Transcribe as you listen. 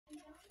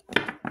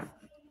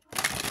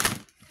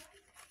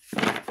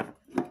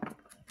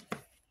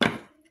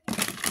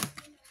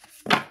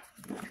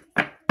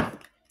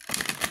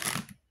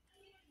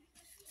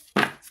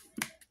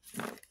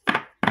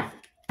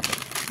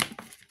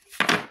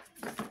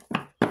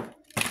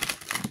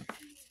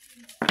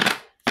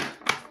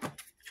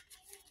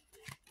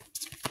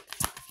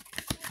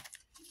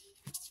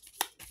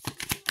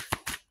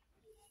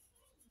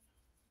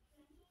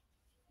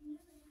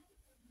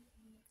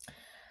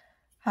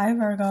Hi,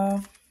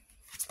 Virgo.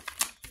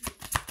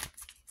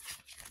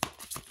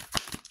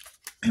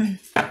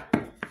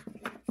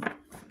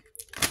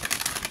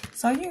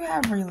 So you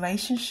have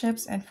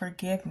relationships and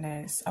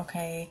forgiveness,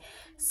 okay?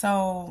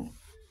 So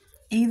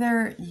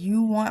either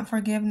you want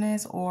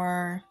forgiveness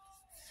or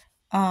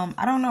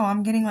I don't know,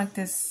 I'm getting like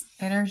this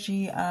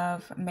energy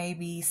of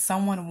maybe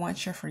someone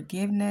wants your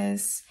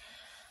forgiveness,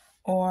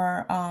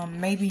 or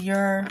maybe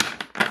you're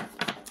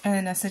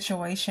in a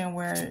situation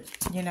where,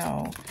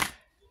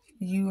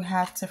 you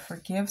have to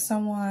forgive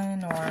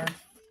someone, or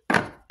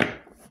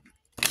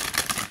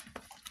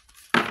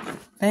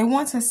they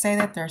want to say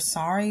that they're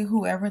sorry,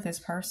 whoever this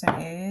person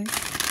is.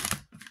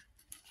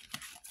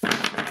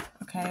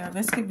 Okay, or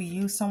this could be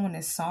you, someone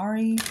is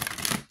sorry.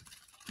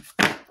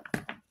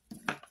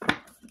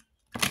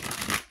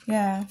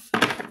 Yeah.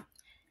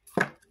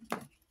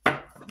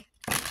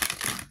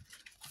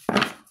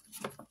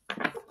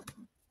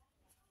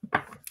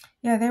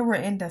 Yeah, they were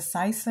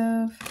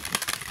indecisive.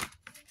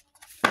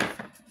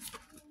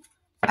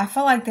 I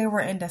feel like they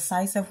were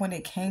indecisive when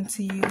it came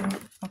to you,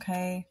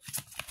 okay?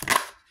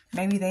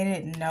 Maybe they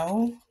didn't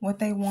know what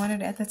they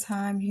wanted at the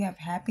time. You have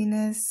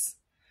happiness.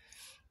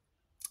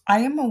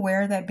 I am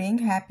aware that being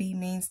happy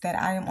means that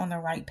I am on the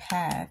right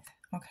path,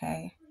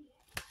 okay?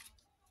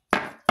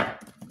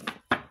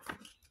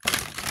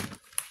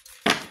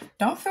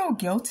 Don't feel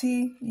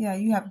guilty. Yeah,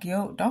 you have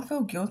guilt. Don't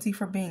feel guilty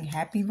for being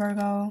happy,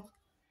 Virgo.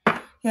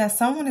 Yeah,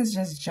 someone is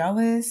just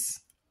jealous.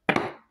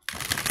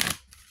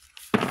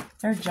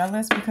 They're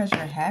jealous because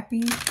you're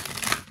happy.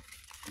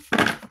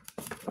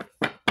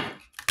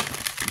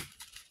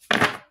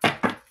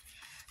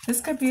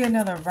 This could be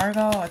another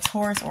Virgo, a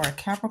Taurus, or a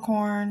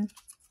Capricorn.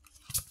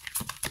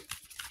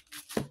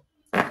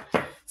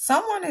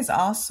 Someone is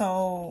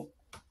also,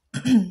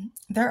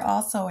 they're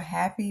also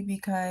happy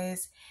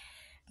because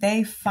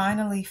they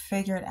finally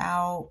figured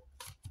out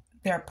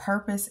their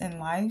purpose in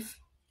life,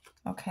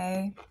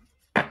 okay?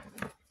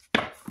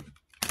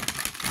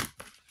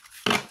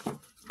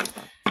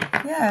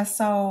 Yeah,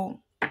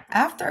 so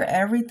after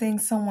everything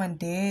someone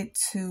did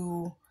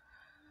to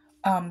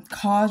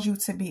cause you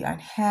to be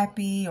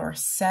unhappy or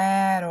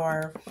sad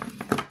or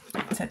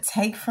to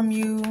take from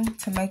you,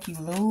 to make you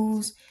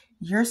lose,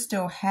 you're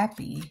still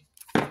happy.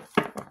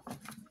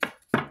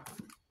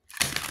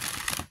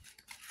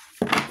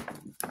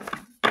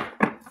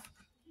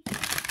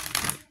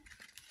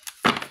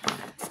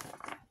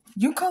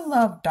 You could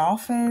love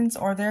dolphins,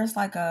 or there's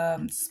like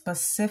a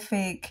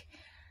specific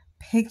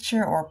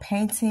picture or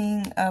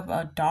painting of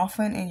a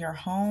dolphin in your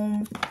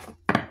home.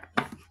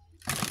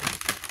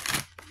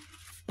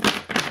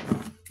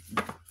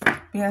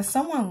 Yeah,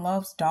 someone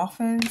loves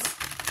dolphins.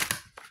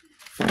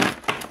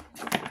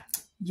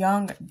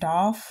 Young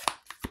Dolph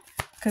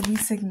could be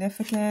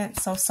significant.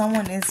 So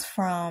someone is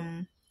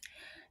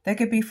they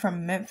could be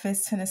from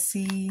Memphis,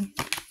 Tennessee,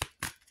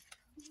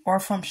 or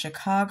from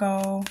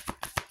Chicago.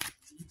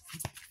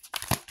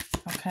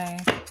 Okay.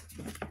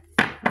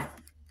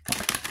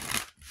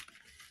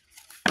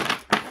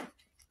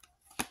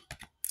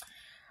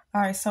 All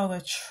right, so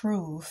the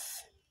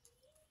truth.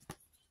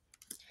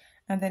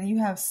 And then you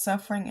have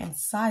suffering in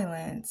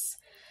silence.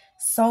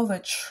 So the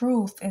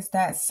truth is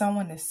that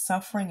someone is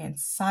suffering in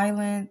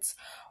silence,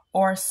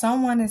 or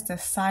someone is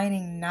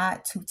deciding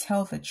not to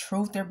tell the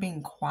truth. They're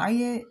being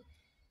quiet.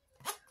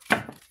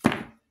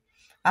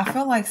 I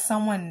feel like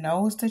someone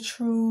knows the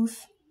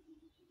truth,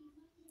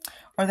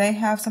 or they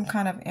have some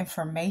kind of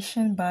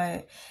information,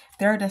 but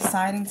they're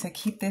deciding to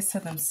keep this to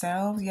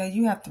themselves. Yeah,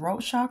 you have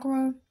throat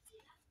chakra.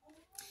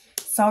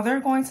 So they're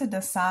going to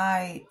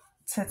decide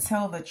to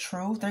tell the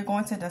truth. They're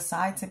going to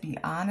decide to be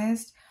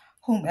honest.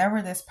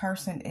 Whomever this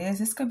person is,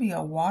 this could be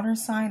a water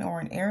sign or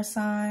an air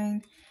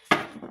sign.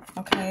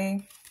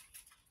 Okay.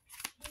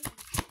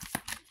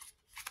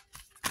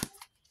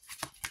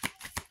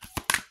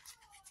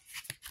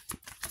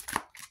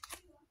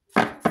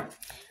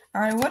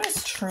 All right, what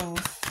is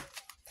truth?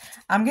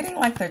 I'm getting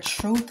like the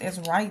truth is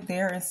right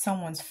there in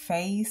someone's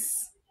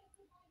face,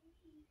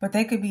 but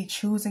they could be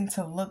choosing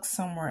to look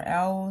somewhere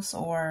else,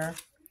 or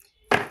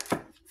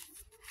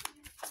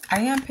I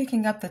am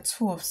picking up the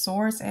Two of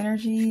Swords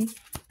energy.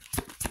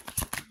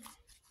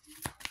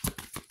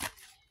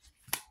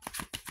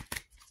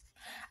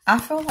 I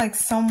feel like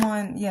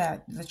someone, yeah,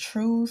 the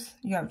truth,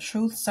 you have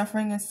truth,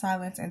 suffering in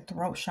silence, and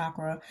throat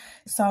chakra.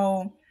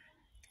 So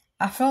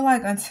I feel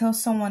like until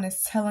someone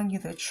is telling you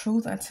the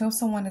truth, until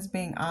someone is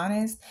being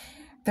honest,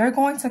 they're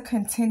going to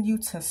continue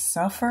to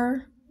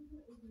suffer.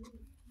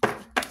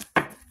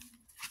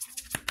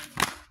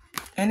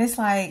 And it's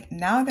like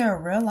now they're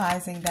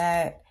realizing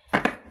that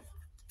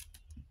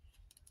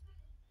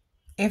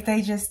if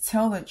they just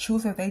tell the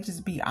truth, if they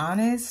just be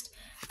honest,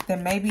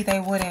 then maybe they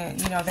wouldn't,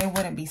 they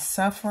wouldn't be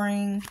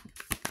suffering,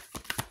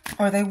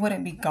 or they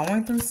wouldn't be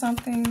going through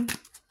something.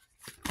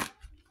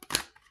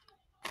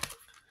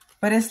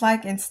 But it's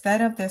like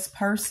instead of this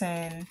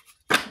person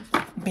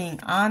being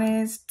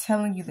honest,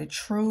 telling you the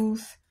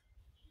truth,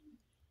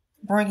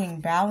 bringing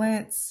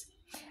balance,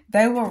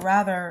 they will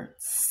rather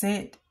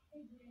sit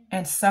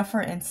and suffer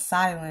in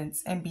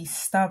silence and be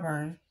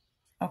stubborn.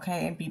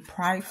 okay, and be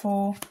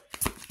prideful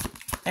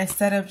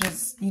instead of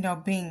just,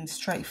 being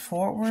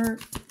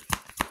straightforward.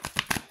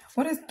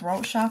 What is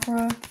throat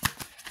chakra?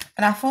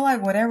 And I feel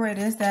like whatever it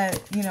is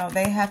that,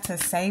 they have to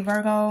say,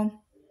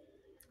 Virgo,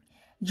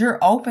 you're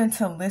open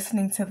to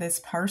listening to this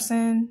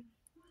person.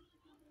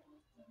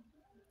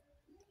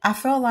 I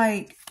feel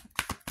like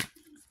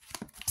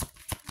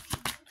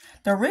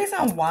the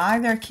reason why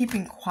they're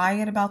keeping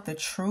quiet about the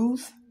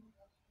truth,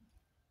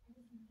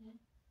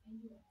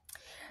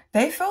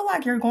 they feel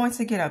like you're going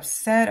to get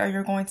upset or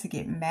you're going to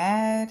get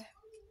mad.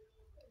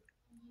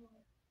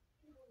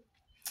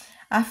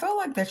 I feel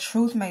like the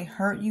truth may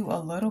hurt you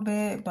a little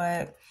bit,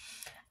 but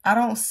I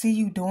don't see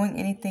you doing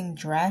anything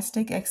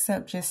drastic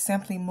except just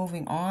simply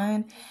moving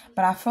on.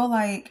 But I feel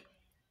like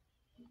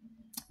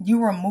you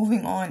were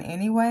moving on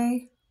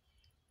anyway.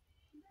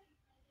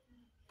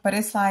 But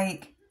it's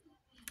like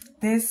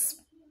this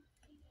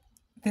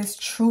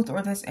truth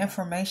or this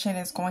information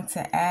is going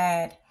to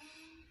add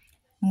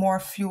more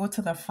fuel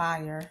to the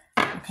fire.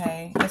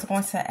 Okay, it's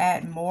going to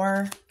add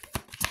more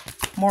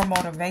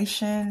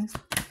motivation.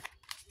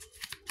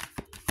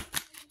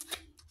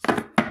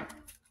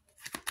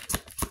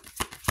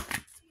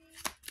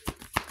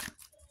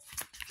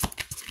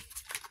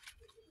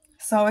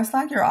 So it's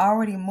like you're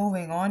already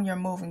moving on, you're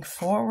moving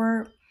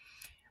forward,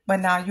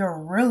 but now you're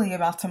really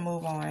about to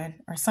move on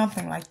or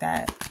something like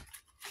that.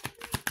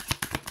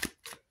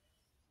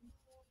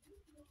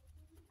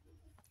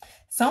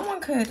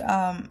 Someone could,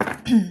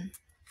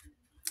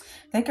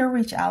 they could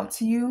reach out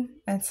to you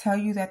and tell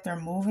you that they're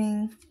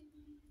moving.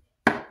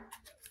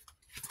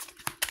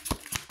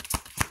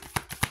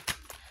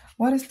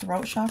 What is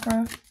throat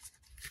chakra?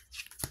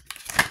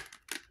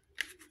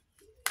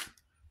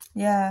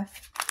 Yeah.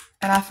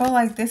 And I feel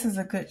like this is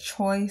a good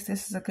choice.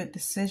 This is a good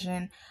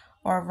decision.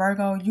 Or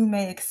Virgo, you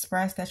may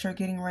express that you're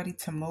getting ready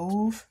to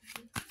move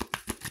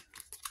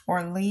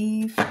or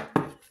leave.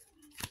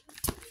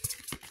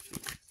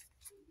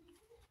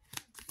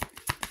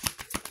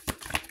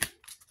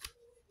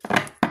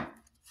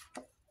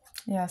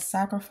 Yeah,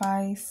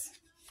 sacrifice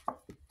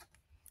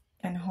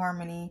and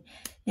harmony.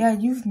 Yeah,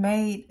 you've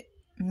made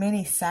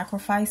many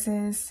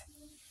sacrifices.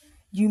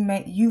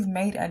 You've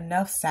made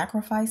enough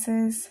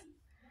sacrifices.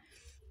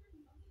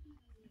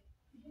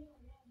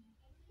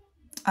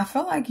 I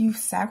feel like you've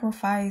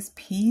sacrificed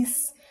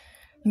peace.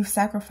 You've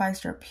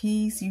sacrificed your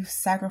peace. You've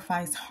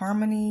sacrificed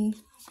harmony.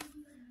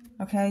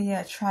 Okay,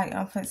 yeah,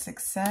 triumphant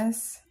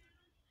success.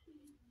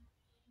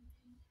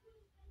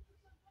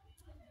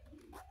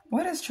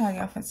 What is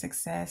triumphant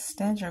success?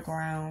 Stand your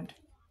ground.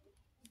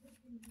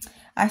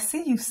 I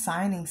see you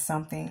signing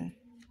something.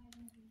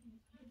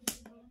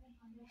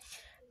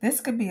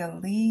 This could be a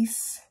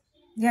lease.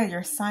 Yeah,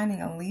 you're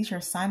signing a lease. You're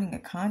signing a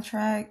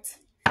contract.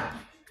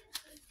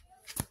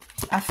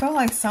 I feel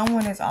like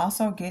someone is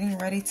also getting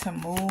ready to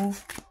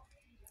move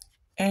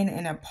in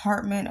an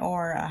apartment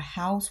or a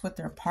house with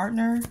their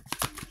partner.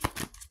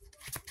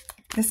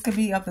 This could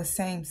be of the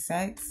same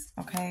sex,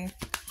 okay?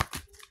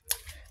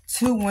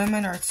 2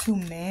 women or 2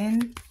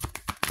 men.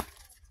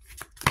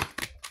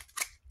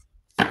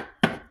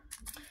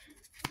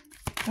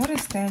 What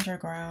is stand your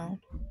ground?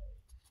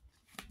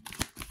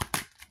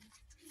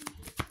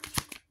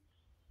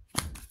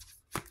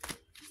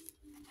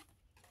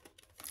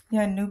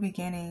 Yeah, new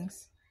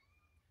beginnings.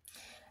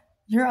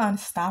 You're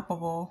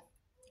unstoppable,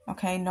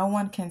 okay? No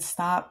one can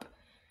stop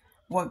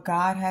what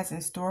God has in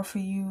store for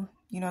you.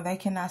 They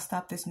cannot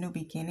stop this new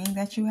beginning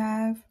that you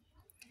have.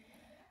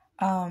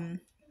 I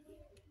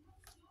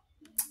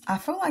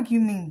feel like you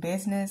mean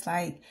business.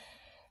 Like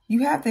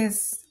you have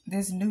this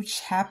new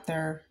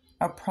chapter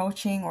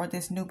approaching or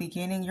this new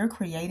beginning. You're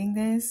creating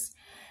this.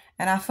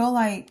 And I feel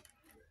like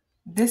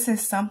this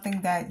is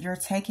something that you're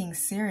taking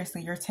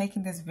seriously. You're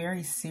taking this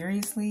very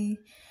seriously.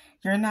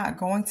 You're not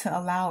going to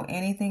allow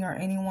anything or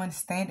anyone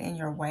stand in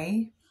your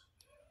way.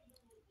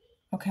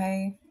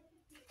 Okay?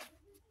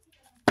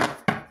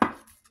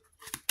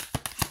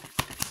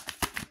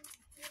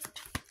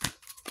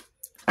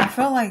 I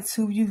feel like,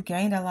 too, you've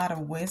gained a lot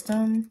of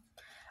wisdom,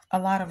 a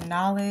lot of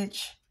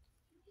knowledge,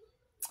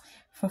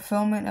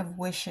 fulfillment of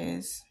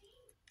wishes.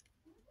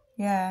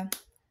 Yeah,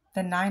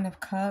 the 9 of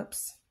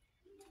Cups.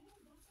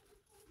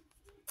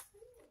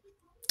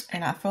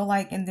 And I feel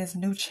like in this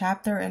new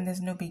chapter, in this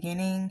new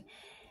beginning,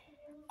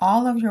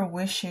 all of your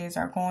wishes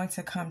are going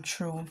to come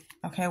true.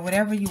 Okay,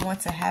 whatever you want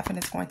to happen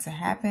is going to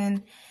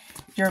happen.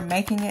 You're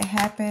making it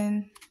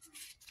happen.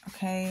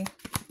 Okay.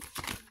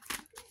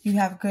 You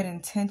have good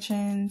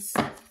intentions.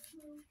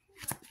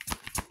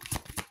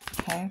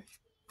 Okay.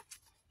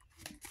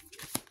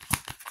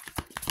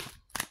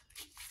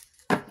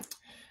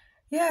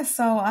 Yeah,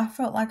 so I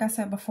felt like I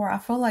said before, I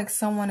feel like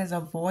someone is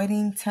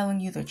avoiding telling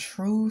you the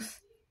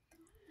truth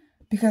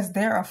because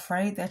they're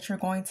afraid that you're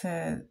going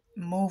to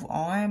move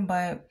on,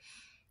 but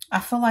I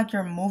feel like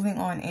you're moving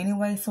on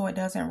anyway, so it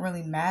doesn't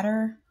really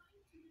matter.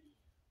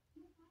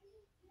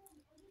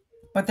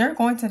 But they're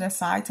going to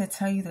decide to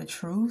tell you the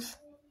truth.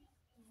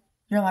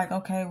 You're like,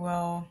 okay,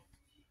 well,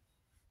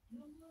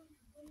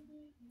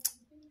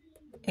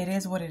 it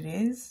is what it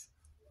is.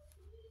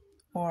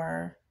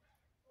 or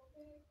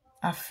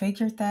I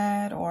figured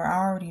that, or I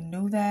already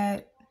knew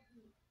that.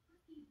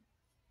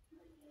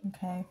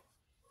 Okay.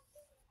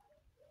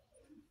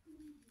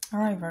 All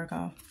right,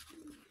 Virgo.